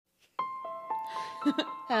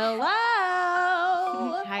Hello.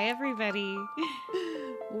 Hi, everybody.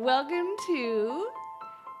 Welcome to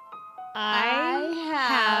I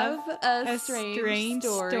have a strange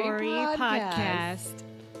story podcast.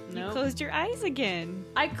 You Nope. closed your eyes again.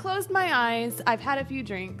 I closed my eyes. I've had a few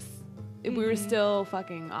drinks. We were still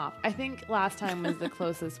fucking off. I think last time was the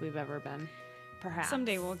closest we've ever been. Perhaps.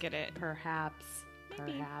 Someday we'll get it. Perhaps.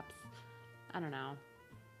 Maybe. Perhaps. I don't know.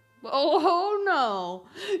 Oh, no.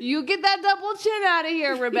 You get that double chin out of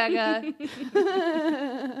here, Rebecca.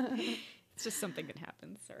 It's just something that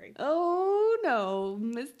happens. Sorry. Oh, no.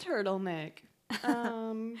 Miss Turtleneck.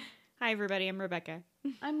 Hi, everybody. I'm Rebecca.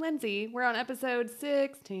 I'm Lindsay. We're on episode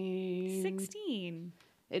 16. 16.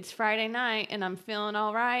 It's Friday night, and I'm feeling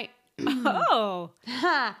all right. Oh.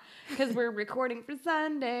 Because we're recording for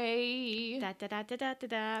Sunday. Da, da, da, da, da, da,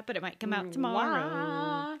 da. But it might come out tomorrow.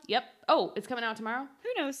 Wah. Yep. Oh, it's coming out tomorrow? Who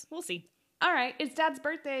knows? We'll see. All right. It's Dad's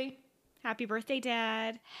birthday. Happy birthday,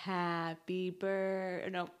 Dad. Happy birthday.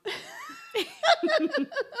 No.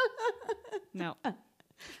 No.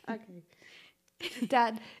 Okay.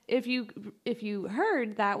 Dad, if you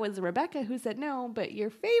heard, that was Rebecca who said no, but your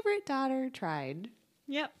favorite daughter tried.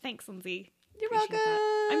 Yep. Thanks, Lindsay. You're Appreciate welcome.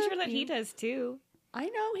 that. I'm sure that he does too. I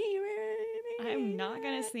know he. I'm not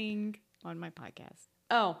going to sing on my podcast.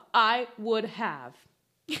 Oh, I would have.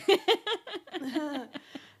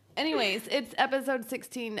 Anyways, it's episode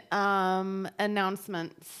 16.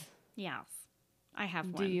 Announcements. Yes. I have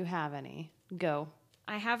one. Do you have any? Go.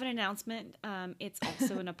 I have an announcement. It's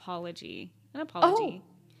also an apology. An apology.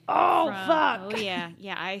 Oh, fuck. Oh, yeah.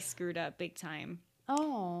 Yeah, I screwed up big time.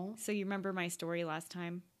 Oh. So you remember my story last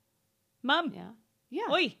time? Mom. Yeah.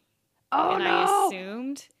 Yeah. Oi. Oh, and no. I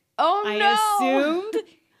assumed. Oh, no. I assumed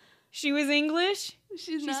she was English.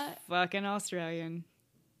 She's not. Fucking Australian.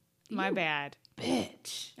 My You bad.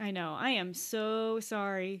 Bitch. I know. I am so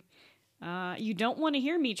sorry. You don't want to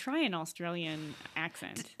hear me try an Australian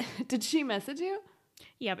accent. Did she message you?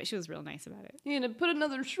 Yeah, but she was real nice about it. You gonna put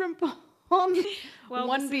another shrimp on Well,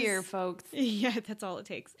 one this beer, is- folks. Yeah, that's all it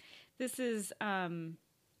takes. This is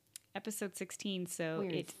episode 16, so We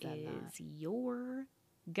already it said is your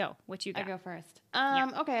go. What you I got? go first.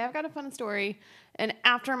 Okay, I've got a fun story. And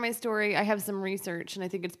after my story, I have some research, and I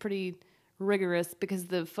think it's pretty rigorous because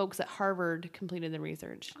the folks at Harvard completed the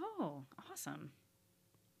research. Oh, awesome.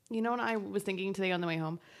 You know what I was thinking today on the way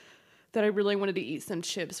home? That I really wanted to eat some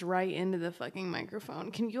chips right into the fucking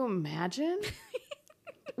microphone. Can you imagine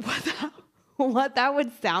what that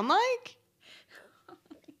would sound like?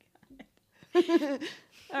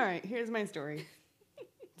 All right, here's my story.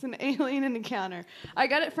 It's an alien encounter. I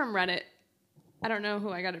got it from Reddit. I don't know who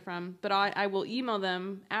I got it from, but I will email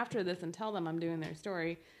them after this and tell them I'm doing their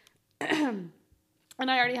story. And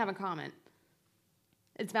I already have a comment.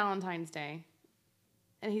 It's Valentine's Day.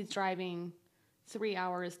 And he's driving 3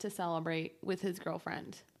 hours to celebrate with his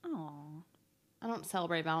girlfriend. Oh. I don't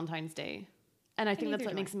celebrate Valentine's Day. And I think that's neither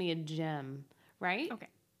what do I. makes me a gem, right? Okay.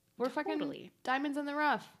 We're fucking Totally. diamonds in the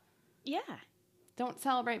rough. Yeah. Don't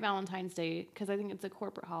celebrate Valentine's Day because I think it's a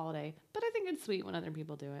corporate holiday. But I think it's sweet when other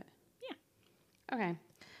people do it. Yeah.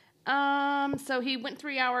 Okay. So he went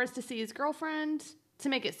 3 hours to see his girlfriend. To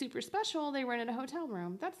make it super special, they rented a hotel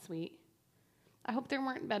room. That's sweet. I hope there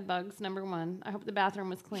weren't bed bugs, number one. I hope the bathroom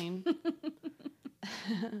was clean.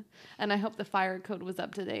 And I hope the fire code was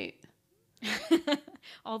up to date.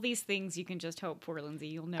 All these things you can just hope for, Lindsay.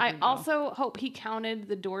 You'll never I know. also hope he counted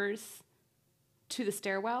the doors to the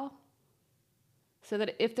stairwell so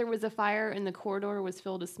that if there was a fire and the corridor was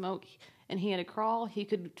filled with smoke and he had to crawl, he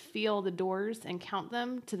could feel the doors and count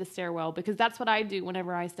them to the stairwell, because that's what I do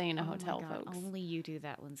whenever I stay in a hotel, Oh my God, folks. Only you do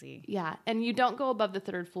that, Lindsay. Yeah, and you don't go above the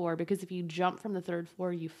third floor, because if you jump from the third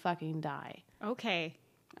floor, you fucking die. Okay.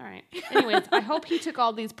 All right. Anyways, I hope he took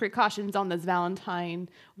all these precautions on this Valentine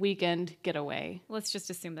weekend getaway. Let's just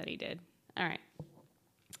assume that he did. All right.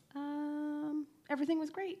 Everything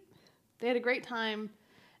was great. They had a great time,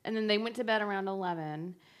 and then they went to bed around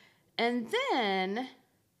 11. And then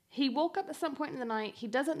he woke up at some point in the night. He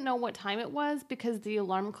doesn't know what time it was because the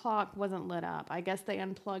alarm clock wasn't lit up. I guess they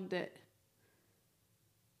unplugged it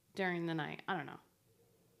during the night. I don't know.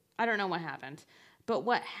 I don't know what happened. But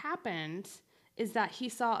what happened is that he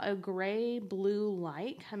saw a gray-blue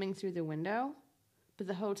light coming through the window, but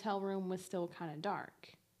the hotel room was still kind of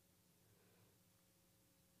dark.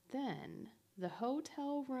 Then the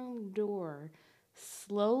hotel room door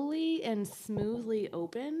slowly and smoothly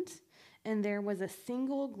opened, and there was a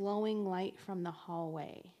single glowing light from the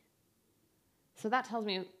hallway. So that tells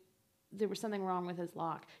me there was something wrong with his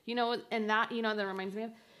lock. You know, and that, you know, that reminds me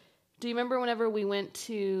of, do you remember whenever we went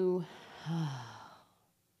to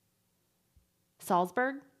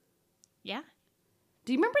Salzburg? Yeah.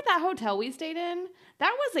 Do you remember that hotel we stayed in?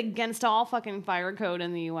 That was against all fucking fire code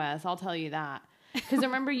in the U.S. I'll tell you that. Because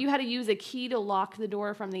remember, you had to use a key to lock the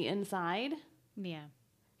door from the inside? Yeah.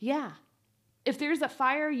 Yeah. If there's a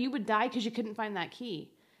fire, you would die because you couldn't find that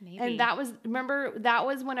key. Maybe. And that was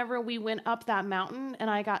whenever we went up that mountain and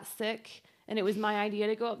I got sick and it was my idea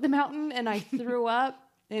to go up the mountain and I threw up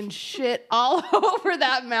and shit all over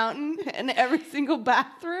that mountain and every single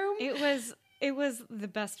bathroom. It was the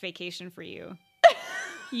best vacation for you.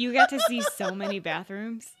 You got to see so many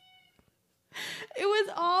bathrooms. It was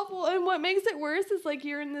awful. And what makes it worse is like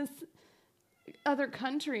you're in this other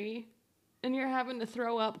country and you're having to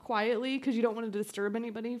throw up quietly because you don't want to disturb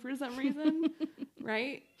anybody for some reason.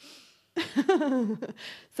 Right?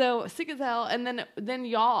 So sick as hell. And then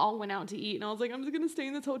y'all all went out to eat and I was like, I'm just going to stay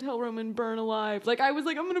in this hotel room and burn alive. Like I was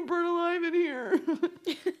like, I'm going to burn alive in here.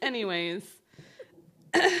 Anyways.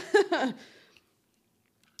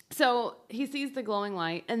 So he sees the glowing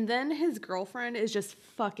light and then his girlfriend is just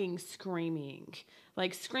fucking screaming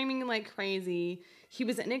like crazy. He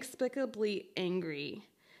was inexplicably angry.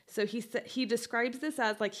 So he describes this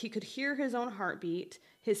as like he could hear his own heartbeat,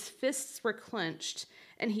 his fists were clenched,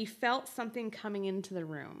 and he felt something coming into the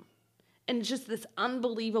room. And just this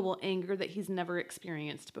unbelievable anger that he's never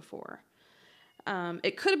experienced before.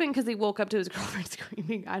 It could have been because he woke up to his girlfriend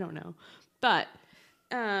screaming. I don't know. But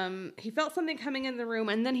he felt something coming in the room,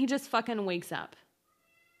 and then he just fucking wakes up.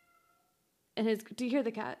 And do you hear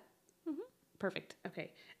the cat? Mm-hmm. Perfect.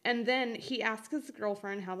 Okay. And then he asks his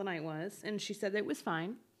girlfriend how the night was, and she said that it was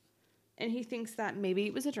fine. And he thinks that maybe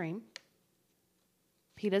it was a dream.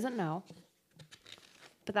 He doesn't know.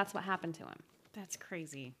 But that's what happened to him. That's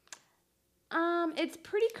crazy. It's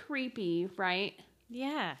pretty creepy, right?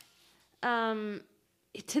 Yeah. To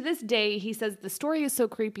this day, he says the story is so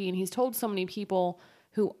creepy, and he's told so many people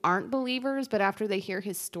who aren't believers, but after they hear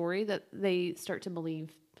his story, that they start to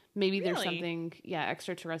believe maybe there's something,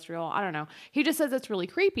 extraterrestrial. I don't know. He just says it's really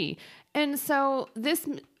creepy. And so this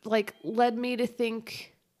like led me to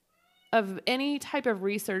think of any type of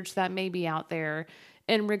research that may be out there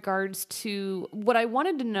in regards to what I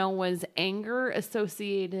wanted to know was anger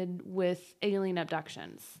associated with alien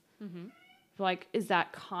abductions. Mm-hmm. Like, is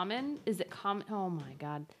that common? Is it common? Oh my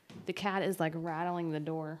God. The cat is like rattling the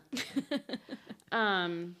door.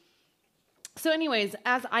 So anyways,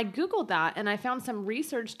 as I Googled that and I found some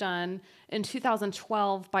research done in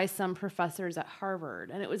 2012 by some professors at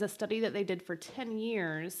Harvard. And it was a study that they did for 10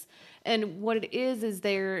 years. And what it is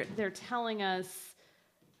they're telling us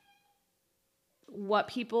what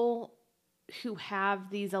people who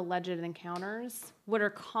have these alleged encounters, what are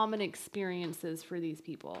common experiences for these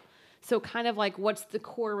people. So kind of like what's the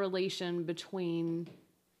correlation between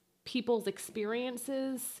people's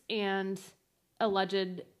experiences and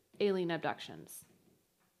alleged alien abductions.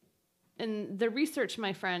 And the research,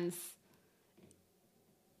 my friends,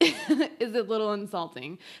 is a little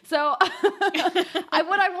insulting. So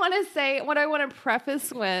what I want to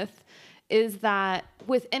preface with is that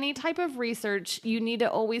with any type of research, you need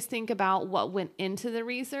to always think about what went into the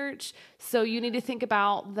research. So you need to think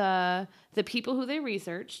about the people who they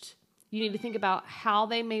researched. You need to think about how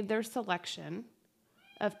they made their selection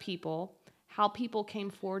of people, how people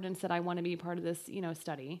came forward and said, I want to be part of this,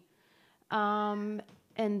 study. And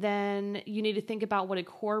then you need to think about what a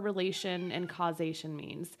correlation and causation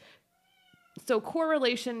means. So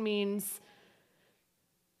correlation means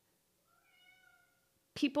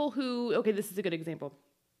people this is a good example.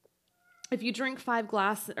 If you drink 5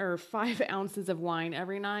 ounces of wine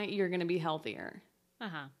every night, you're going to be healthier.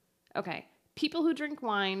 Uh-huh. Okay. People who drink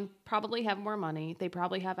wine probably have more money. They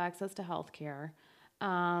probably have access to health care.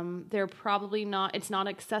 They're probably not, it's not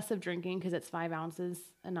excessive drinking because it's 5 ounces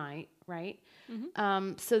a night, right?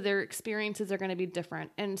 Mm-hmm. So their experiences are going to be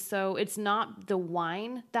different. And so it's not the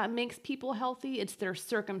wine that makes people healthy. It's their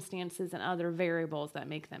circumstances and other variables that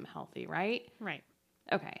make them healthy, right? Right.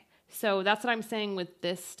 Okay. So that's what I'm saying with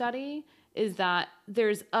this study is that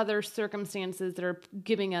there's other circumstances that are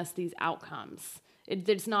giving us these outcomes.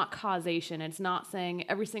 It's not causation. It's not saying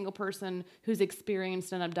every single person who's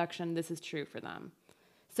experienced an abduction, this is true for them.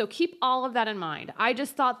 So keep all of that in mind. I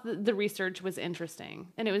just thought the research was interesting,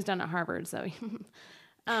 and it was done at Harvard. So,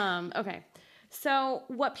 okay. So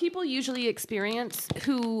what people usually experience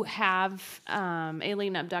who have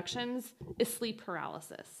alien abductions is sleep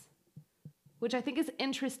paralysis, which I think is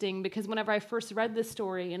interesting because whenever I first read this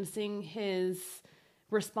story and seeing his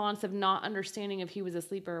response of not understanding if he was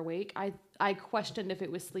asleep or awake, I questioned if it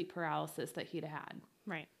was sleep paralysis that he'd had.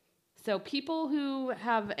 Right. So people who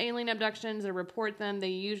have alien abductions or report them, they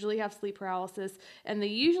usually have sleep paralysis, and they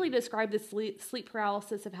usually describe the sleep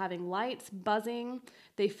paralysis of having lights, buzzing,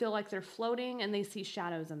 they feel like they're floating, and they see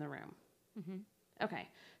shadows in the room. Mm-hmm. Okay.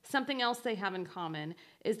 Something else they have in common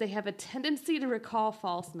is they have a tendency to recall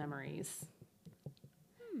false memories.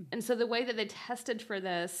 And so the way that they tested for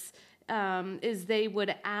this is they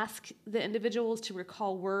would ask the individuals to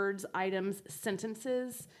recall words, items,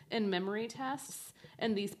 sentences in memory tests,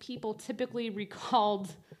 and these people typically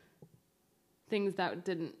recalled things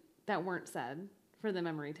that weren't said for the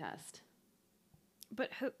memory test.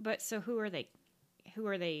 So who are they? Who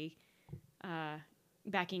are they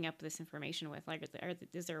backing up this information with? Like,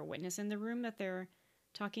 is there a witness in the room that they're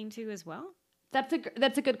talking to as well? That's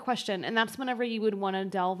a good question, and that's whenever you would want to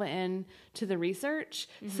delve in to the research.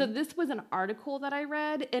 Mm-hmm. So this was an article that I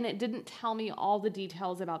read, and it didn't tell me all the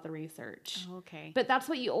details about the research. Oh, okay. But that's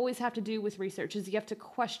what you always have to do with research, is you have to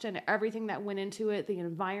question everything that went into it, the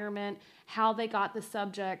environment, how they got the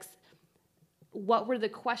subjects, what were the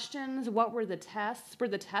questions, what were the tests, were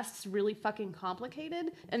the tests really fucking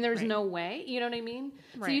complicated, and there's no way, you know what I mean?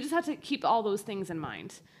 Right. So you just have to keep all those things in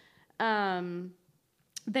mind.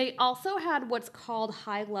 They also had what's called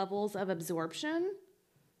high levels of absorption.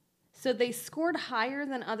 So they scored higher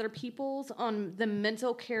than other people's on the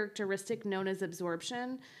mental characteristic known as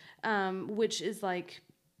absorption, which is like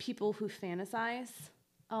people who fantasize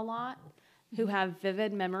a lot, who have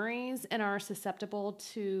vivid memories and are susceptible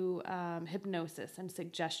to hypnosis and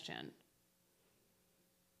suggestion.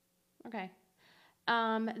 Okay.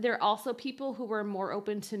 There are also people who were more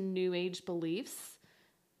open to New Age beliefs.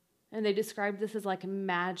 And they described this as like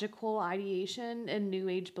magical ideation and New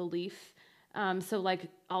Age belief. So like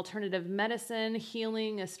alternative medicine,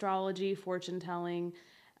 healing, astrology, fortune telling.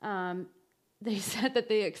 They said that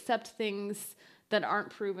they accept things that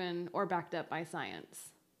aren't proven or backed up by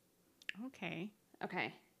science. Okay.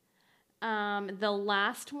 The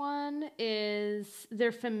last one is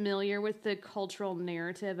they're familiar with the cultural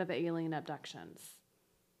narrative of alien abductions.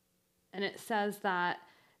 And it says that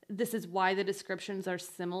this is why the descriptions are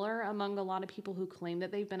similar among a lot of people who claim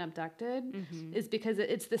that they've been abducted, is because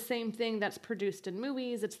it's the same thing that's produced in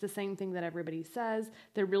movies. It's the same thing that everybody says.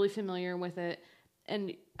 They're really familiar with it.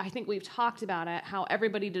 And I think we've talked about it, how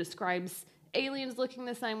everybody describes aliens looking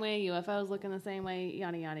the same way, UFOs looking the same way,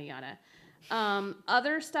 yada, yada, yada.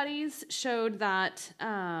 Other studies showed that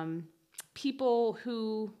people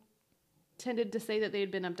who tended to say that they had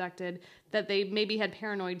been abducted, that they maybe had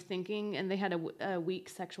paranoid thinking and they had a weak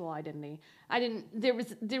sexual identity. There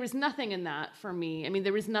was nothing in that for me. I mean,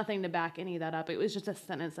 there was nothing to back any of that up. It was just a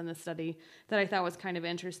sentence in the study that I thought was kind of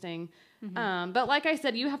interesting. Mm-hmm. But like I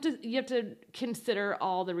said, you have to consider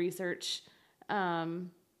all the research, and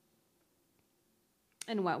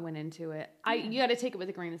what went into it. You got to take it with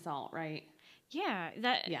a grain of salt, right? Yeah,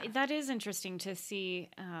 that is interesting to see.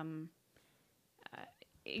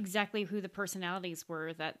 Exactly who the personalities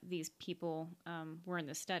were that these people were in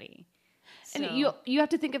the study. So, and you have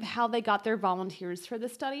to think of how they got their volunteers for the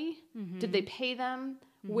study. Mm-hmm. Did they pay them?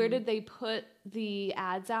 Mm-hmm. Where did they put the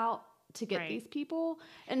ads out to get these people?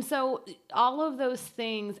 And so all of those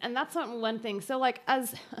things, and that's not one thing. So like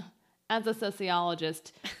as a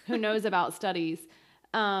sociologist who knows about studies,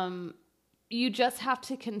 you just have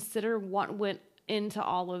to consider what went into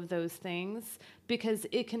all of those things, because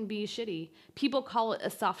it can be shitty. People call it a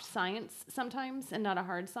soft science sometimes and not a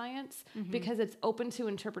hard science, because it's open to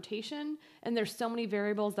interpretation and there's so many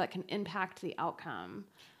variables that can impact the outcome.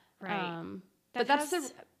 Right. But that's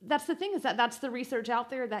the thing, is that's the research out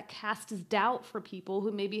there that casts doubt for people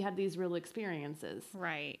who maybe had these real experiences.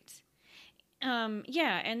 Right.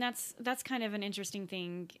 Yeah, and that's kind of an interesting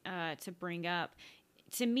thing to bring up.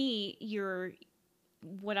 To me,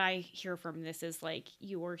 what I hear from this is like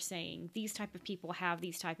you're saying these type of people have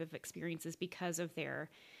these type of experiences because of their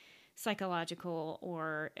psychological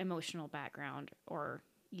or emotional background, or,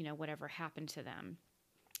 you know, whatever happened to them.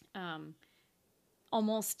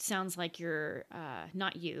 Almost sounds like you're,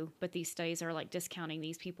 not you, but these studies are like discounting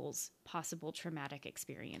these people's possible traumatic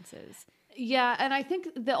experiences. Yeah. And I think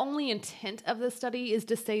the only intent of the study is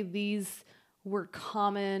to say these were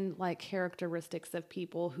common like characteristics of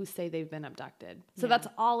people who say they've been abducted. So that's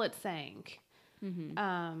all it's saying.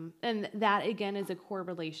 Mm-hmm. And that again is a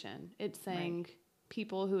correlation. It's saying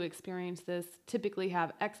people who experience this typically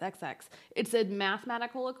have XXX. It's a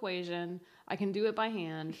mathematical equation. I can do it by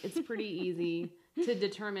hand. It's pretty easy to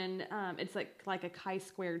determine. It's like a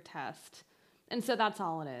chi-squared test. And so that's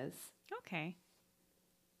all it is. Okay.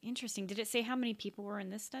 Interesting. Did it say how many people were in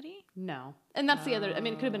this study? No. And that's the other, I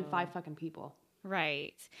mean, it could have been 5 fucking people.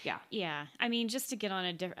 Right. Yeah. Yeah. I mean, just to get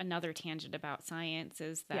on another tangent about science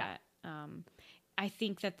is that I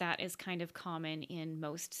think that is kind of common in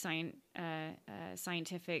most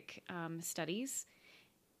scientific studies,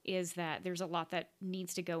 is that there's a lot that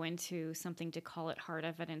needs to go into something to call it hard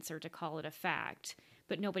evidence or to call it a fact,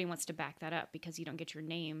 but nobody wants to back that up because you don't get your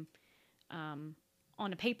name on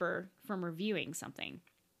a paper from reviewing something.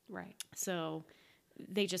 Right. So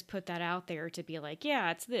they just put that out there to be like, yeah,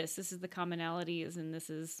 it's this. This is the commonalities, and this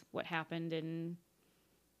is what happened, and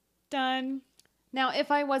done. Now,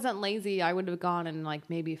 if I wasn't lazy, I would have gone and like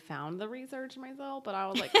maybe found the research myself. But I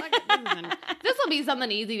was like, fuck it, this will be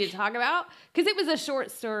something easy to talk about because it was a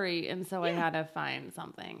short story, and so I had to find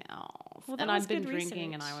something else. Well, and I'd been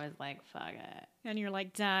drinking, and I was like, fuck it. And you're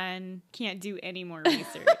like, done. Can't do any more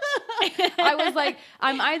research. I was like,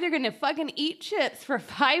 I'm either going to fucking eat chips for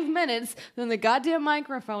 5 minutes in the goddamn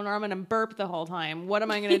microphone, or I'm going to burp the whole time. What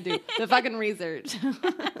am I going to do? The fucking research.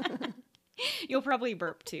 You'll probably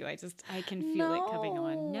burp too. I can feel it coming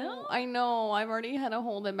on. No, I know. I've already had to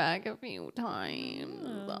hold it back a few times.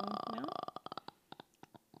 No.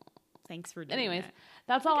 Thanks for doing Anyways, that.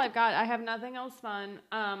 that's all I've got. I have nothing else fun.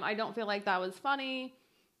 I don't feel like that was funny.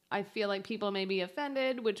 I feel like people may be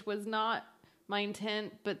offended, which was not my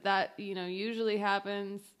intent, but that, usually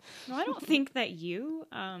happens. No, I don't think that you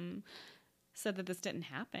said that this didn't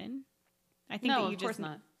happen. I think No, that you of course just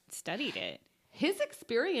not. studied it. His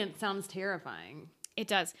experience sounds terrifying. It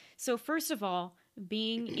does. So first of all,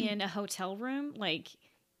 being in a hotel room, like,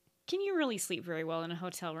 can you really sleep very well in a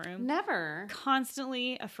hotel room? Never.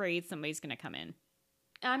 Constantly afraid somebody's going to come in.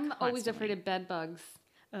 I'm always afraid of bed bugs.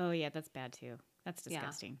 Oh, yeah, that's bad too. That's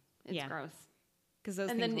disgusting. It's gross. Because those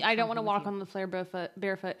And things then will I don't come want to with walk you. on the floor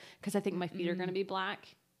barefoot because I think my feet are going to be black.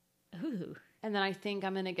 Ooh, And then I think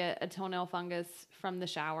I'm going to get a toenail fungus from the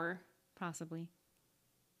shower. possibly.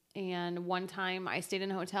 And one time I stayed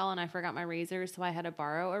in a hotel and I forgot my razor, so I had to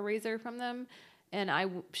borrow a razor from them. And I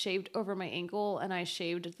shaved over my ankle and I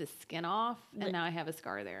shaved the skin off, and now I have a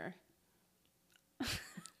scar there.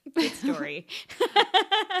 Good story.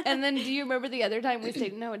 And then do you remember the other time we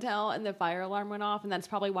stayed in a hotel and the fire alarm went off? And that's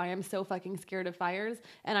probably why I'm so fucking scared of fires.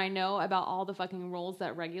 And I know about all the fucking rules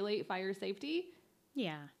that regulate fire safety.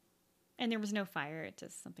 Yeah. And there was no fire. It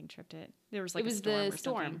just something tripped it. There was like It was a storm the or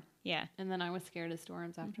storm. something. Yeah. And then I was scared of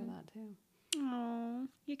storms after that too. Oh,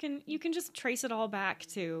 you can just trace it all back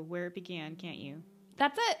to where it began, can't you?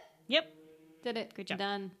 That's it. Yep. Did it. Good job.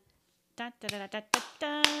 Done. Da, da, da, da, da,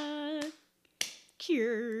 da.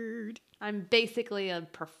 Cured. I'm basically a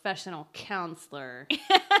professional counselor.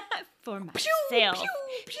 For myself.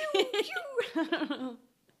 Pew, pew, pew.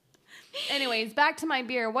 Anyways, back to my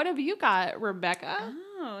beer. What have you got, Rebecca?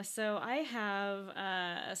 Oh, so I have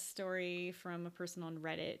a story from a person on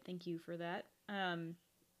Reddit. Thank you for that. And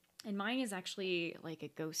mine is actually like a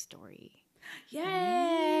ghost story. Yay!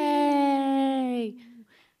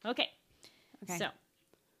 Okay. So,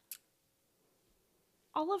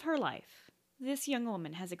 all of her life, this young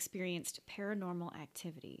woman has experienced paranormal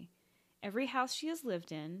activity. Every house she has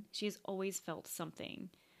lived in, she has always felt something.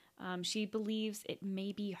 She believes it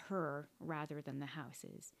may be her rather than the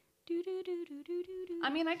houses.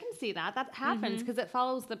 I mean, I can see that. That happens because it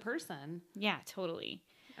follows the person. Yeah, totally.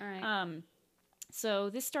 All right. So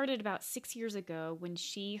this started about 6 years ago when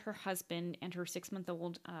she, her husband, and her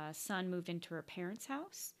 6-month-old son moved into her parents'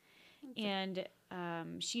 house. And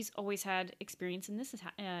she's always had experiences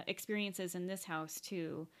in this house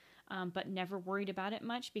too, but never worried about it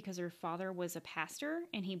much because her father was a pastor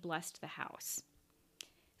and he blessed the house.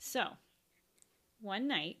 So one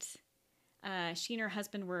night, she and her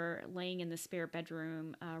husband were laying in the spare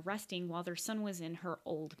bedroom resting while their son was in her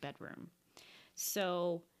old bedroom.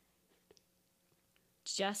 So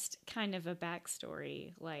just kind of a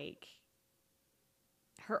backstory, like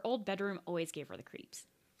her old bedroom always gave her the creeps.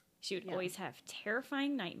 She would always have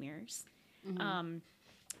terrifying nightmares. Mm-hmm.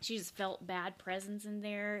 She just felt bad presence in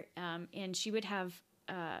there. And she would have,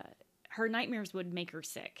 her nightmares would make her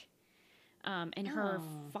sick. And her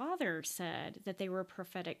father said that they were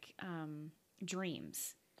prophetic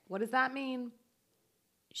dreams. What does that mean?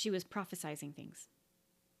 She was prophesizing things.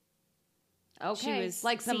 Okay. She was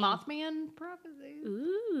like seeing... the Mothman prophecy?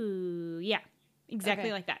 Ooh, yeah.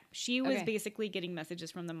 Exactly like that. She was basically getting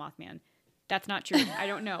messages from the Mothman. That's not true. I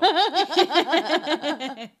don't know.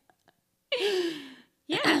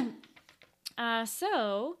 Yeah.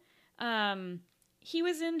 So, he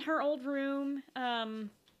was in her old room.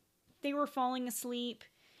 They were falling asleep,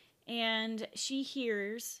 and she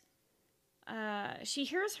hears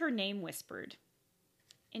her name whispered,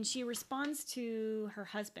 and she responds to her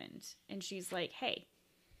husband, and she's like, "Hey,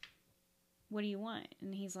 what do you want?"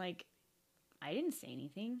 And he's like, "I didn't say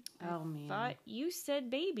anything. I thought you said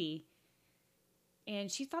baby."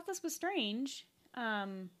 and she thought this was strange.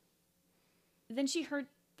 Then she heard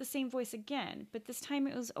the same voice again, but this time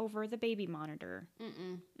it was over the baby monitor.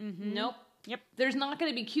 Nope. Yep. There's not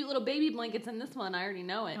going to be cute little baby blankets in this one. I already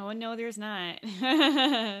know it. Oh, no, there's not.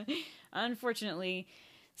 Unfortunately.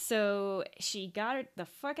 So she got the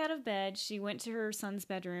fuck out of bed. She went to her son's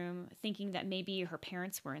bedroom thinking that maybe her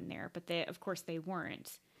parents were in there, but of course they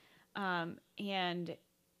weren't. And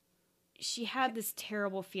she had this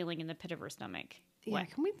terrible feeling in the pit of her stomach. Yeah,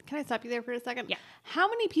 can I stop you there for a second? Yeah. How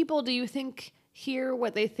many people do you think hear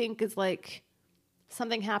what they think is like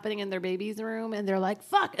something happening in their baby's room and they're like,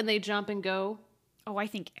 fuck, and they jump and go? Oh, I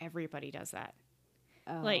think everybody does that.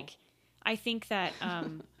 Oh. Like, I think that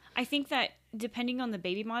depending on the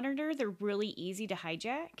baby monitor, they're really easy to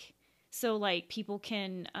hijack. So like people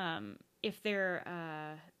can, if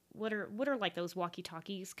they're, what are like those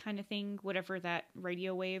walkie-talkies kind of thing, whatever that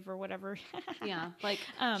radio wave or whatever. Yeah, like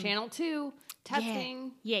channel 2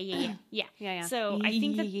 testing. Yeah. So I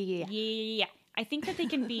think that I think that they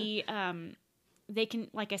can be they can,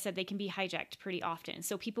 like I said, they can be hijacked pretty often.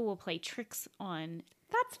 So people will play tricks on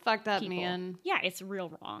That's fucked up, people. man. Yeah, it's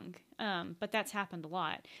real wrong. But that's happened a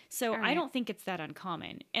lot. So right. I don't think it's that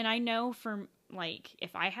uncommon. And I know from like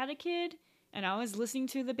if I had a kid and I was listening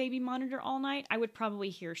to the baby monitor all night, I would probably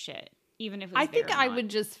hear shit, even if it was I think there or I not. would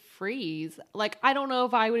just freeze. Like, I don't know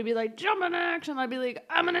if I would be like, jump in action. I'd be like,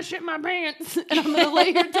 I'm going to shit my pants and I'm going to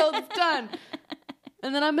lay here till it's done.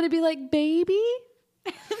 And then I'm going to be like, baby?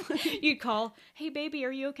 You'd call, hey, baby,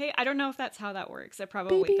 are you okay? I don't know if that's how that works. It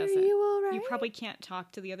probably Baby, doesn't. are you all right? You probably can't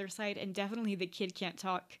talk to the other side, and definitely the kid can't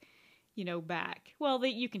talk, back. Well,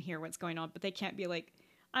 you can hear what's going on, but they can't be like,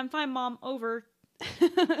 I'm fine, Mom, over.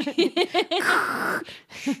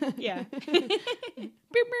 Yeah. Do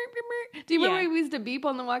you remember we used to beep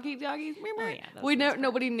on the walkie-talkies? Oh, yeah, We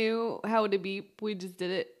nobody knew how to beep. We just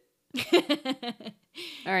did it.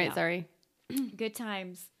 All right, Yeah. sorry. Good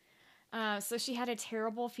times. So she had a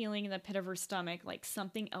terrible feeling in the pit of her stomach, like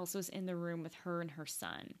something else was in the room with her and her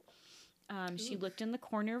son. She looked in the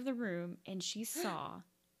corner of the room and she saw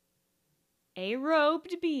a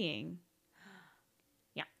robed being.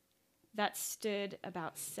 Yeah. That stood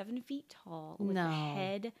about 7 feet tall with the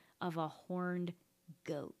head of a horned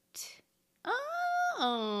goat.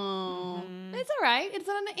 Oh, it's all right. It's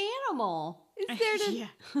not an animal. It's there to.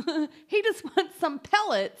 Yeah. He just wants some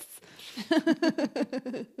pellets.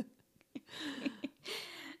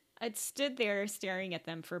 It stood there staring at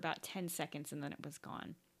them for about 10 seconds and then it was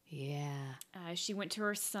gone. Yeah. She went to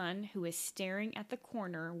her son, who was staring at the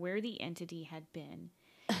corner where the entity had been,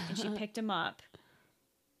 and she picked him up.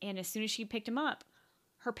 And as soon as she picked him up,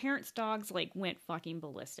 her parents' dogs went fucking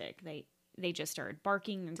ballistic. They just started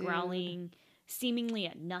barking and growling, seemingly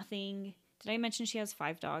at nothing. Did I mention she has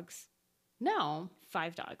 5 dogs? No.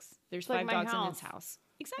 5 dogs. There's It's like 5 my dogs in house. this house.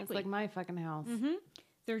 Exactly. It's like my fucking house. Mm-hmm.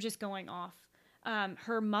 They're just going off.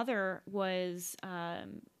 Her mother was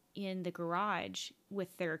in the garage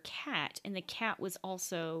with their cat, and the cat was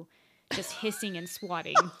also just hissing and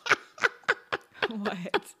swatting.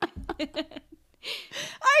 What?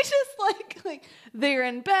 I just like they're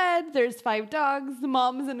in bed. There's 5 dogs. The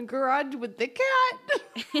mom's in the garage with the cat.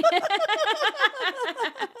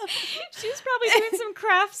 She's probably doing some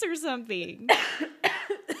crafts or something.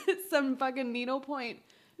 Some fucking needlepoint.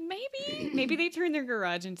 Maybe they turned their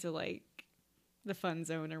garage into the fun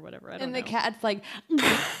zone or whatever. I don't And know. the cat's like,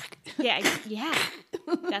 yeah.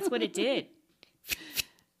 That's what it did.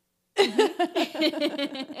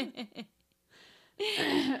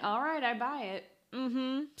 all right, I buy it.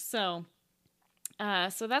 Mm-hmm. So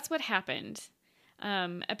that's what happened.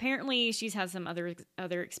 Apparently she's had some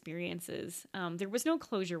other experiences. There was no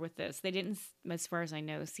closure with this. They didn't, as far as I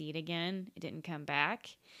know, see it again. It didn't come back.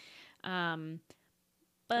 But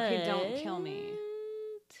Okay, don't kill me.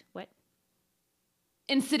 What?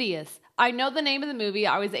 Insidious. I know the name of the movie.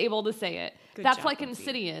 I was able to say it. Good That's job, like Lindsay.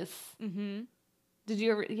 Insidious. Mm-hmm. Did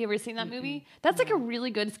you ever seen that movie? That's like a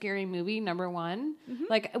really good scary movie, number one. Mm-hmm.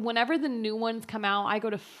 Like whenever the new ones come out, I go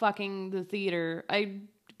to fucking the theater. I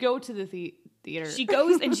go to the theater. She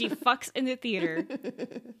goes and she fucks in the theater.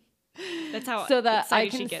 That's how so that I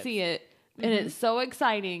excited she can gets. see it. And it's so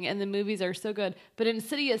exciting and the movies are so good. But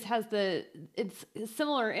Insidious has it's a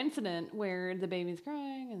similar incident where the baby's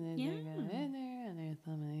crying and then they go in there and there's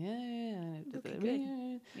something. Okay, good.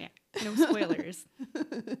 Yeah. No spoilers.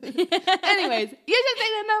 Anyways, you should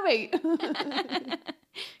see the movie.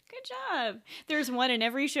 Good job. There's one in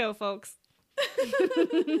every show, folks.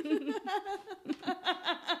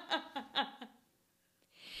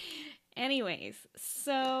 Anyways,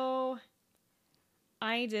 so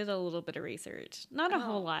I did a little bit of research. Not a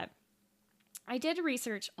whole lot. I did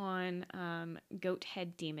research on goat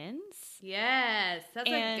head demons. Yes, that's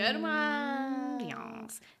a good one.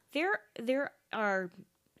 Yes. There are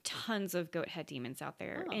tons of goat head demons out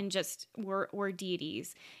there, and just or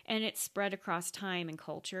deities, and it's spread across time and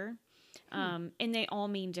culture, and they all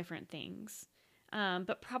mean different things.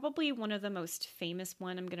 But probably one of the most famous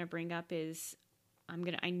one I'm going to bring up is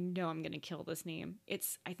I know I'm going to kill this name.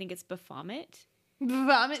 I think it's Baphomet.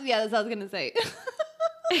 Vomit? Yeah, that's what I was going to say.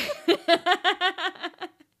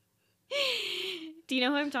 Do you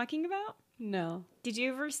know who I'm talking about? No. Did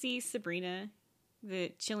you ever see Sabrina?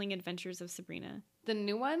 The Chilling Adventures of Sabrina? The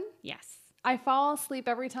new one? Yes. I fall asleep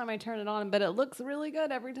every time I turn it on, but it looks really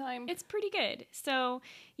good every time. It's pretty good. So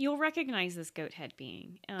you'll recognize this goat head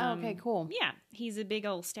being. Okay, cool. Yeah. He's a big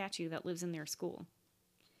old statue that lives in their school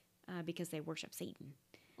because they worship Satan.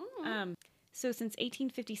 So since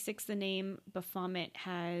 1856, the name Baphomet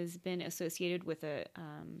has been associated with a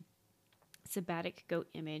sabbatic goat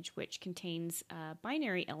image, which contains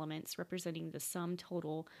binary elements representing the sum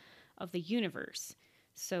total of the universe.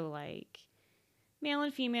 So like male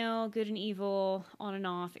and female, good and evil, on and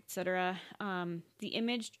off, etc. The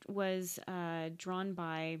image was drawn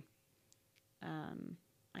by,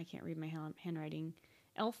 I can't read my handwriting,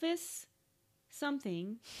 Elphus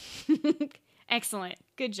something. Excellent.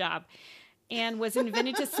 Good job. And was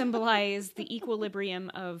invented to symbolize the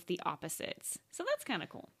equilibrium of the opposites. So that's kind of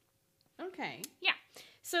cool. Okay. Yeah.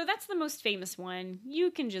 So that's the most famous one.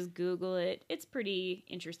 You can just Google it. It's pretty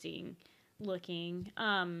interesting looking.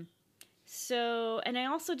 So, and I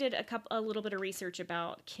also did a little bit of research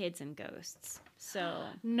about kids and ghosts. So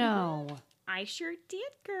No. I sure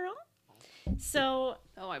did, girl. So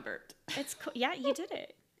Oh, I burped. it's cool. Yeah, you did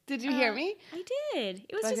it. Did you hear me? I did.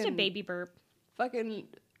 It was just a Fucking- baby burp. Fucking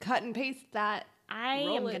cut and paste that. I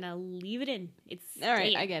Roll am it. gonna leave it in. It's All right,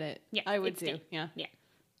 staying. I get it. Yeah, I would it's too. staying. Yeah. Yeah.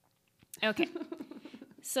 Okay.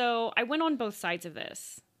 So I went on both sides of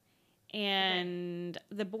this, and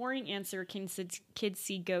the boring answer: can kids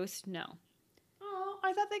see ghosts? No. Oh,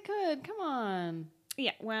 I thought they could. Come on.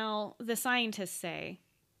 Yeah. Well, the scientists say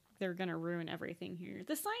they're gonna ruin everything here.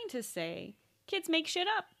 The scientists say kids make shit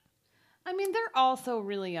up. I mean, they're also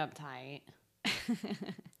really uptight.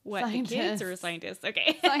 What, the kids or scientists?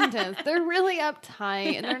 Okay. Scientists, they're really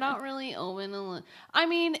uptight and they're not really open. I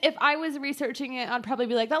mean, if I was researching it, I'd probably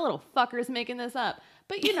be like, that little fucker's making this up.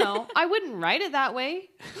 But, you know, I wouldn't write it that way.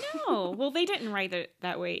 No. Well, they didn't write it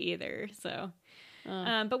that way either. So,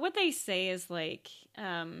 but what they say is like, They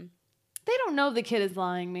don't know the kid is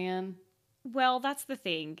lying, man. well, that's the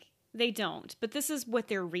thing. They don't. But this is what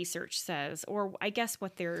their research says, or I guess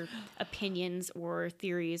what their opinions or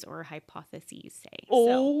theories or hypotheses say.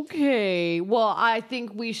 So, Okay. Well, I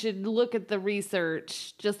think we should look at the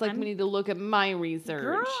research, just like we need to look at my research.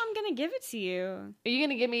 girl, I'm going to give it to you. Are you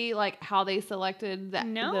going to give me, like, how they selected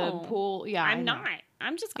the pool? Yeah, I I'm know. not.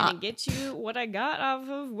 I'm just going to get you what I got off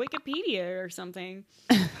of Wikipedia or something.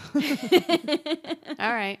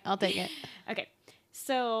 All right. I'll take it. Okay.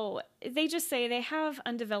 So they just say they have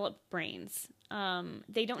undeveloped brains.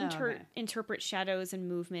 They don't interpret shadows and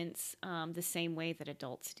movements the same way that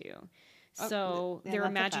adults do. So yeah, their that's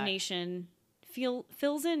a fact. imagination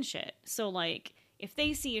fills in shit. So like if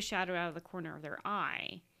they see a shadow out of the corner of their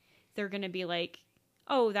eye, they're going to be like,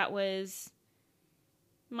 oh, that was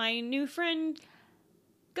my new friend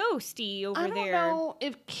Ghosty over there. I don't know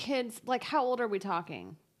if kids, like, how old are we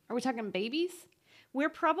talking? Are we talking babies? We're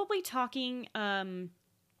probably talking,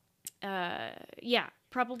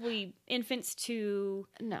 probably infants to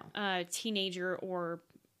No. teenager or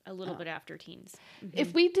a little bit after teens.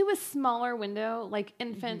 If we do a smaller window, like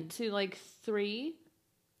infant to like 3,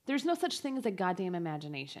 there's no such thing as a goddamn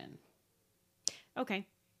imagination. Okay.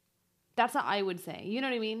 That's what I would say. You know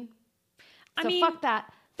what I mean? I So mean, fuck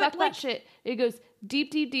that. but Fuck like- that shit. It goes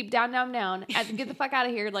deep, deep, deep, down, down, down. Get the fuck out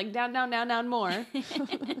of here. Like down, down, down, down more.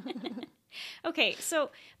 Okay, so,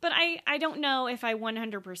 but I don't know if I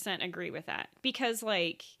 100% agree with that because,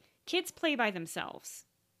 like, kids play by themselves.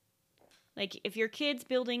 Like, if your kid's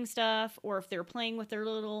building stuff or if they're playing with their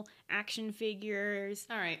little action figures,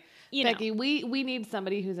 All right. you Becky, know. we need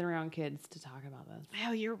somebody who's around kids to talk about this.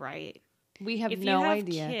 Oh, you're right. We have If no you have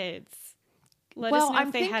idea. kids, let Well, us know I'm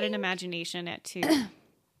if they had an thinking- imagination at 2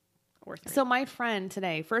 or 3. So my friend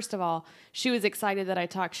today, first of all, she was excited that I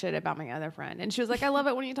talked shit about my other friend. And she was like, I love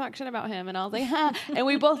it when you talk shit about him. And I was like, ha. And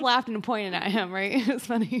we both laughed and pointed at him, right? It was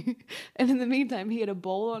funny. And in the meantime, he had a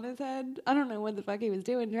bowl on his head. I don't know what the fuck he was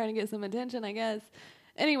doing, trying to get some attention, I guess.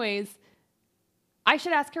 Anyways, I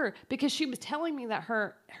should ask her because she was telling me that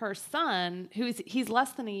her son, he's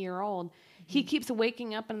less than a year old, he keeps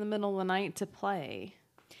waking up in the middle of the night to play.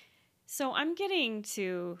 So I'm getting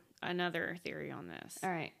to another theory on this. All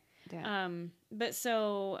right. But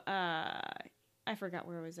so I forgot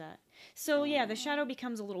where I was at. So yeah, the shadow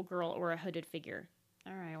becomes a little girl or a hooded figure.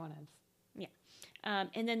 All right. What else? Yeah.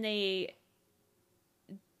 And then they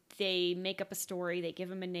make up a story. They give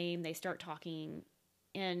them a name. They start talking,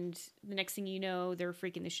 and the next thing you know, they're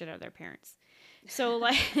freaking the shit out of their parents. So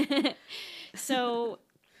like, so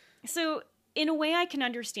in a way, I can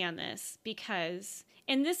understand this because,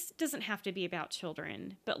 and this doesn't have to be about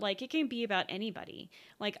children, but like it can be about anybody.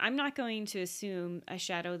 Like I'm not going to assume a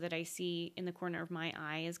shadow that I see in the corner of my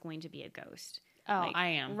eye is going to be a ghost. Oh, like, I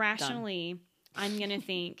am. Rationally, I'm going to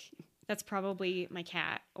think that's probably my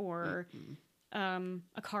cat or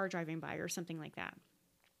a car driving by or something like that.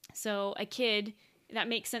 So a kid, that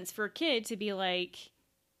makes sense for a kid to be like,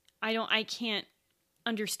 I can't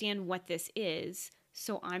understand what this is,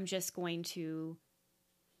 so I'm just going to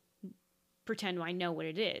pretend I know what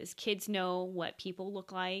it is. Kids know what people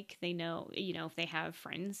look like. They know, if they have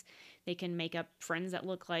friends, they can make up friends that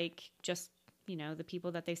look like just, the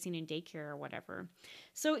people that they've seen in daycare or whatever.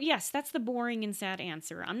 So yes, that's the boring and sad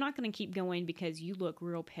answer. I'm not going to keep going because you look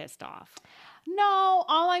real pissed off. No,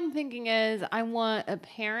 all I'm thinking is I want a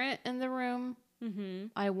parent in the room. Mm-hmm.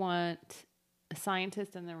 I want a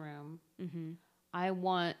scientist in the room. Mm-hmm. I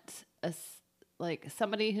want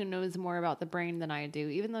somebody who knows more about the brain than I do,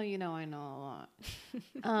 even though I know a lot.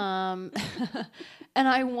 And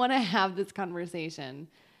I want to have this conversation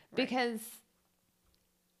because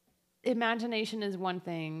imagination is one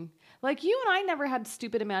thing. Like you and I never had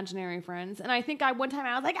stupid imaginary friends, and I think one time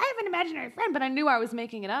I was like, I have an imaginary friend, but I knew I was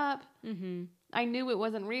making it up. Mm-hmm. I knew it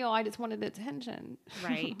wasn't real. I just wanted attention.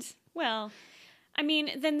 Right. Well, I mean,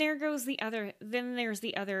 then there's the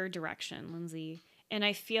other direction, Lindsay. And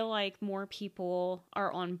I feel like more people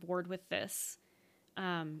are on board with this,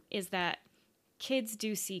 is that kids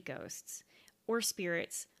do see ghosts or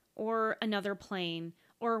spirits or another plane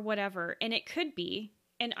or whatever. And it could be,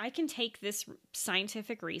 and I can take this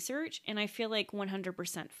scientific research and I feel like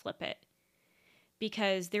 100% flip it.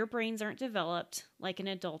 Because their brains aren't developed like an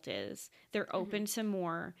adult is. They're open to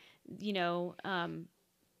more,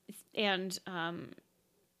 and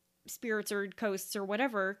spirits or ghosts or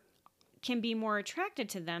whatever can be more attracted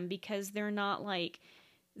to them because they're not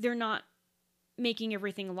making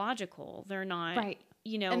everything logical. They're not,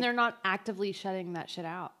 and they're not actively shutting that shit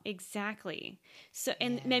out. Exactly. So,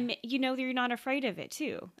 and you're not afraid of it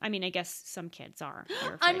too. I mean, I guess some kids are.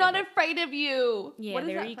 I'm not afraid of you. Yeah, what is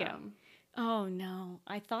there that you from? go. Oh no,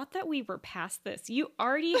 I thought that we were past this. You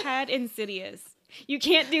already had Insidious. You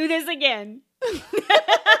can't do this again.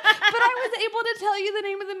 But I was able to tell you the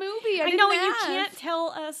name of the movie. I know you can't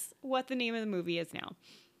tell us what the name of the movie is now.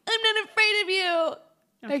 I'm not afraid of you.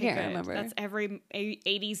 Okay, I can't good. remember. That's every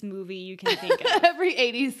 80s movie you can think of. Every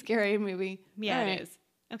 80s scary movie. Yeah, All it right. is.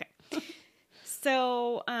 Okay.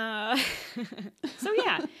 So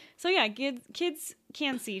yeah, kids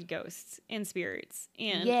can see ghosts and spirits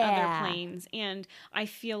and other planes, and I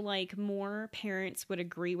feel like more parents would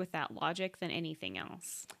agree with that logic than anything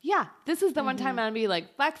else. Yeah, this is the one time I'd be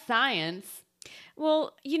like, fuck science.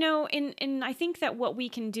 Well, and I think that what we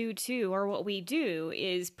can do too, or what we do,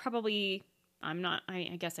 is probably,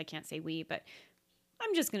 I guess I can't say we, but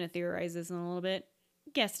I'm just going to theorize this in a little bit,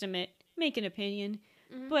 guesstimate, make an opinion,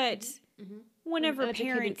 but whenever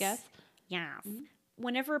parents,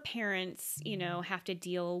 whenever parents, have to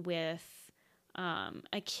deal with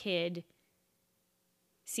a kid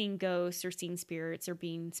seeing ghosts or seeing spirits or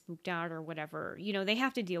being spooked out or whatever, they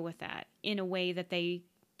have to deal with that in a way that they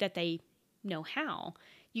know how.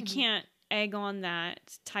 You can't egg on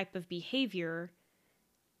that type of behavior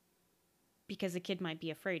because the kid might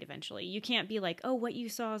be afraid eventually. You can't be like, oh, what you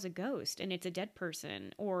saw is a ghost and it's a dead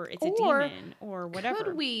person or it's a demon or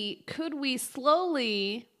whatever. Could we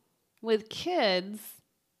slowly, with kids,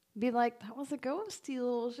 be like, that was a ghost, you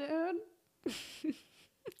little shit?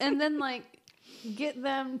 And then get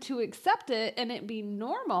them to accept it and it be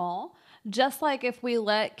normal, just like if we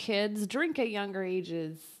let kids drink at younger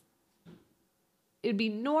ages. It'd be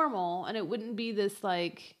normal and it wouldn't be this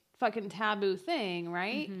fucking taboo thing,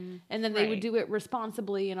 right? And then they would do it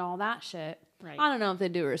responsibly and all that shit. Right. I don't know if they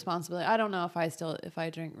do it responsibly. I don't know if I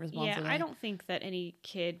drink responsibly. Yeah, I don't think that any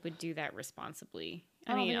kid would do that responsibly.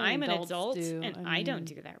 I mean, think I'm an adults adult do. and I don't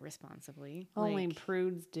do that responsibly. Only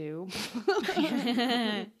prudes do.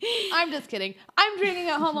 I'm just kidding. I'm drinking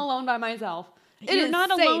at home alone by myself. You're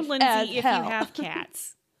not alone, Lindsay, if you have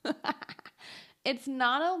cats. It's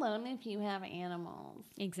not alone if you have animals.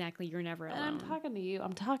 Exactly. You're never alone. And I'm talking to you.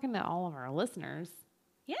 I'm talking to all of our listeners.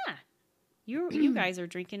 Yeah. You guys are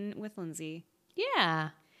drinking with Lindsay. Yeah.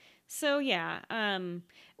 So yeah,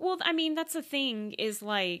 well, I mean, that's the thing is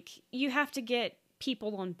like you have to get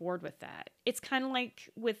people on board with that. It's kind of like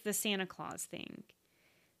with the Santa Claus thing.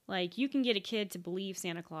 Like you can get a kid to believe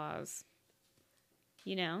Santa Claus,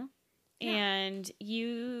 you know, and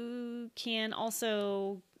you can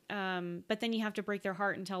also, but then you have to break their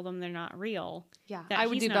heart and tell them they're not real. Yeah, that I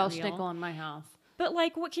would he's do not real. Belsnickel in my house. But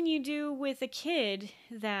like, what can you do with a kid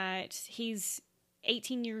that he's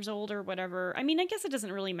 18 years old or whatever? I mean, I guess it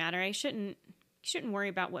doesn't really matter. You shouldn't worry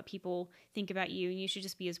about what people think about you. You should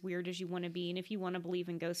just be as weird as you want to be. And if you want to believe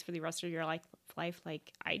in ghosts for the rest of your life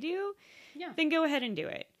like I do, then go ahead and do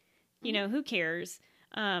it. You know, who cares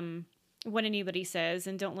what anybody says,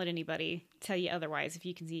 and don't let anybody tell you otherwise. If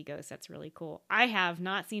you can see a ghost, that's really cool. I have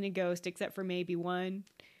not seen a ghost except for maybe one.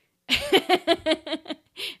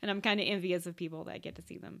 And I'm kind of envious of people that get to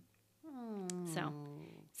see them.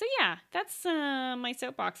 So yeah, that's my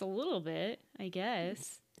soapbox a little bit, I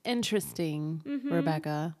guess. Interesting,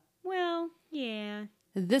 Rebecca. Well, yeah.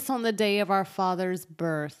 This on the day of our father's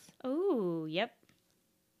birth. Oh, yep.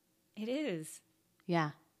 It is.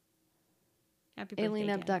 Yeah. Happy birthday, Alien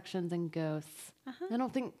Dad. abductions and ghosts. I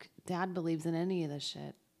don't think Dad believes in any of this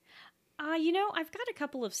shit. You know, I've got a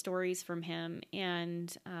couple of stories from him,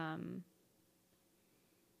 and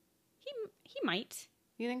he might.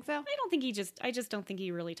 You think so? I just don't think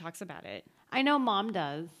he really talks about it. I know Mom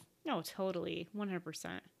does. No, totally. 100%.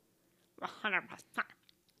 100%.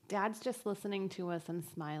 Dad's just listening to us and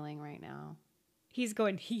smiling right now. He's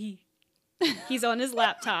going, He's on his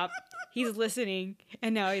laptop. He's listening.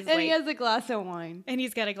 And now he's And like, he has a glass of wine. and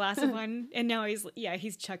he's got a glass of wine. And now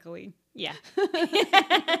he's chuckling. Yeah.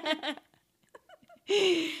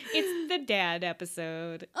 It's the dad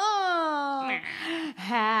episode. Oh,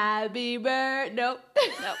 happy birthday. Nope.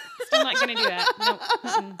 Nope. Still not going to do that. Nope.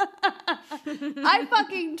 I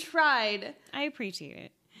fucking tried. I appreciate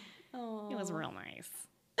it. Oh. It was real nice.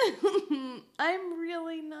 I'm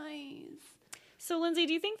really nice. So, Lindsay,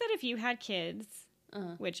 do you think that if you had kids,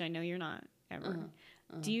 which I know you're not ever,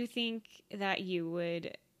 do you think that you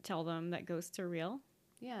would tell them that ghosts are real?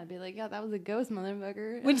 Yeah, I'd be like, yeah, that was a ghost,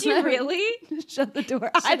 motherfucker. Would you really? Shut the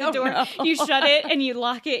door. Shut the door. Know. You shut it and you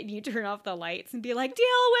lock it and you turn off the lights and be like, deal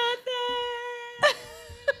with it.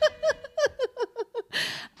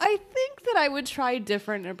 I think that I would try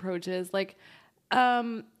different approaches. Like,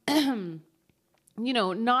 you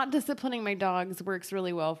know, not disciplining my dogs works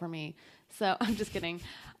really well for me. So I'm just kidding.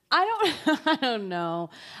 I don't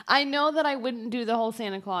know. I know that I wouldn't do the whole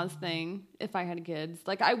Santa Claus thing if I had kids.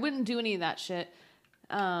 Like, I wouldn't do any of that shit.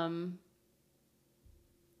 But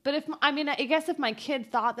I guess if my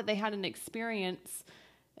kid thought that they had an experience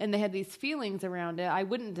and they had these feelings around it, I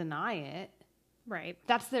wouldn't deny it. Right.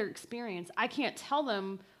 That's their experience. I can't tell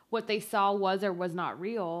them what they saw was or was not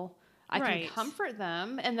real. I can comfort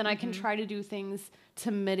them, and then I can try to do things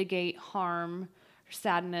to mitigate harm or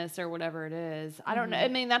sadness or whatever it is. I don't know. I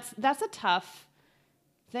mean, that's a tough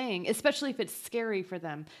thing, especially if it's scary for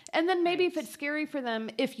them. And then maybe if it's scary for them,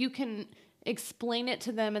 if you can explain it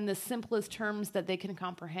to them in the simplest terms that they can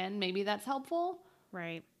comprehend, maybe that's helpful.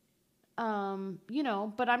 Right. You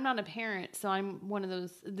know, but I'm not a parent, so I'm one of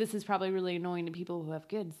those. This is probably really annoying to people who have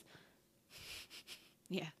kids.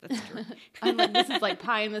 Yeah, that's true. I'm like, this is like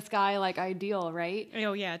pie in the sky, like ideal, right?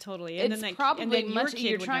 Oh yeah, totally. And it's probably much.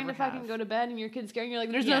 You're trying to fucking go to bed, and your kid's scared. And you're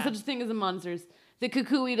like, there's no such thing as a monsters. The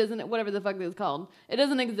cuckoo doesn't, whatever the fuck it's called. It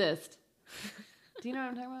doesn't exist. Do you know what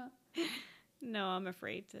I'm talking about? No, I'm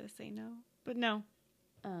afraid to say no, but no.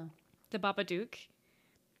 Oh, the Babadook.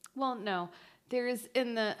 Well, no. There's I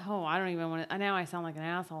don't even want to. Now I sound like an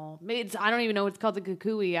asshole. I don't even know what's called the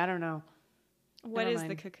cuckoo. I don't know. What is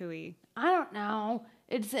the cuckoo? I don't know.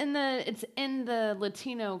 It's in the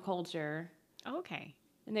Latino culture. Oh, okay.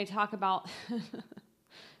 And they talk about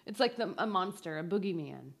it's like a monster, a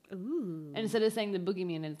boogeyman. Ooh. And instead of saying the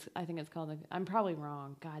boogeyman, I think it's called I'm probably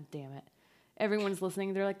wrong. God damn it. Everyone's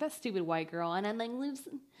listening. They're like, that stupid white girl. And I'm like,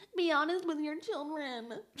 be honest with your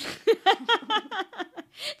children.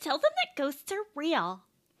 Tell them that ghosts are real.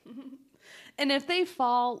 And if they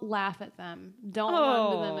fall, laugh at them. Don't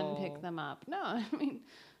run to them and pick them up. No, I mean...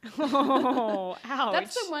 Oh, ouch.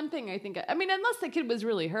 That's the one thing I think... unless the kid was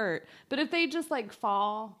really hurt. But if they just, like,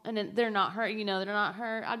 fall and they're not hurt, they're not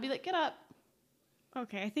hurt, I'd be like, get up.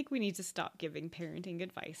 Okay, I think we need to stop giving parenting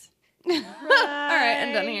advice. All right,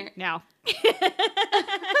 I'm done here. Now.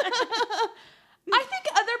 I think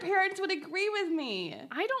other parents would agree with me.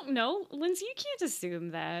 I don't know. Lindsay, you can't assume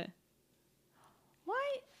that.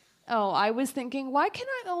 Why? Oh, I was thinking, why can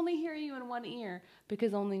I only hear you in one ear?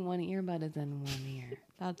 Because only one earbud is in one ear.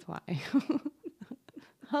 That's why.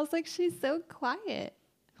 I was like, she's so quiet.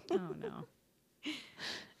 Oh, no.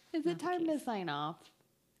 Is it time to sign off?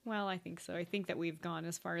 Well, I think so. I think that we've gone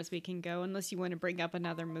as far as we can go, unless you want to bring up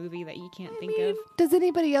another movie that you can't think of. Does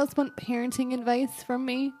anybody else want parenting advice from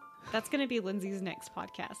me? That's going to be Lindsay's next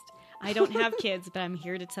podcast. I don't have kids, but I'm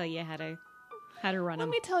here to tell you how to run them. Let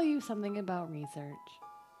me tell you something about research.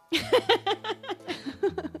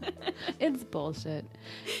 It's bullshit.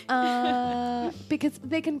 Because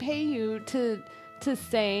they can pay you to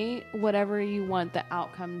say whatever you want the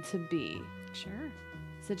outcome to be. Sure.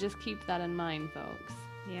 So just keep that in mind, folks.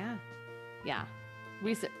 Yeah. Yeah.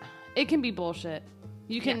 It can be bullshit.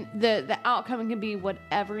 You can the outcome can be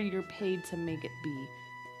whatever you're paid to make it be.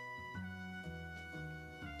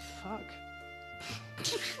 Fuck.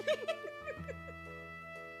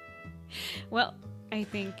 Well, I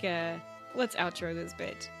think let's outro this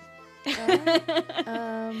bitch.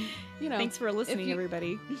 Thanks for listening,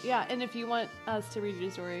 everybody. Yeah, and if you want us to read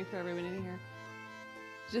your story for everybody to hear,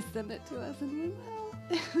 just send it to us in an email.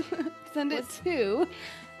 Send it to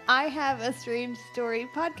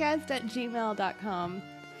ihaveastrangestorypodcast@gmail.com,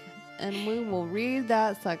 and we will read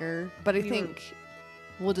that sucker. But I think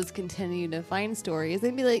we'll just continue to find stories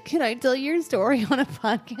and be like, can I tell your story on a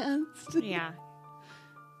podcast? Yeah.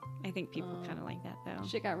 I think people kind of like that, though.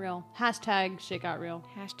 Shit got real. Hashtag shit got real.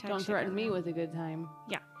 Hashtag don't threaten me with a good time.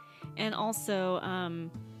 Yeah. And also,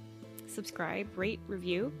 subscribe, rate,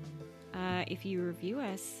 review. If you review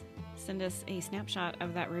us, send us a snapshot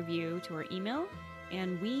of that review to our email,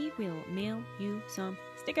 and we will mail you some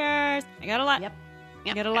stickers. I got a lot. Yep.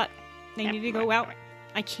 I got a lot. They need to go out.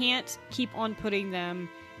 I can't keep on putting them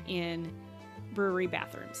in brewery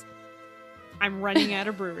bathrooms. I'm running out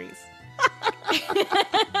of breweries.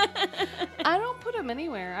 I don't put them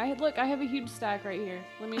anywhere. I have a huge stack right here.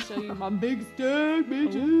 Let me show you my big stack,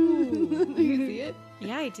 bitches. Do you see it?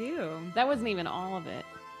 Yeah, I do. That wasn't even all of it.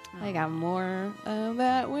 I got more of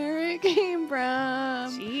that where it came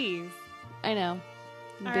from. Jeez. I know.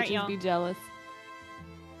 All Bitches right, y'all. be jealous.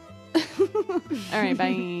 All right,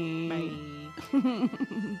 bye.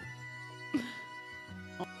 Bye.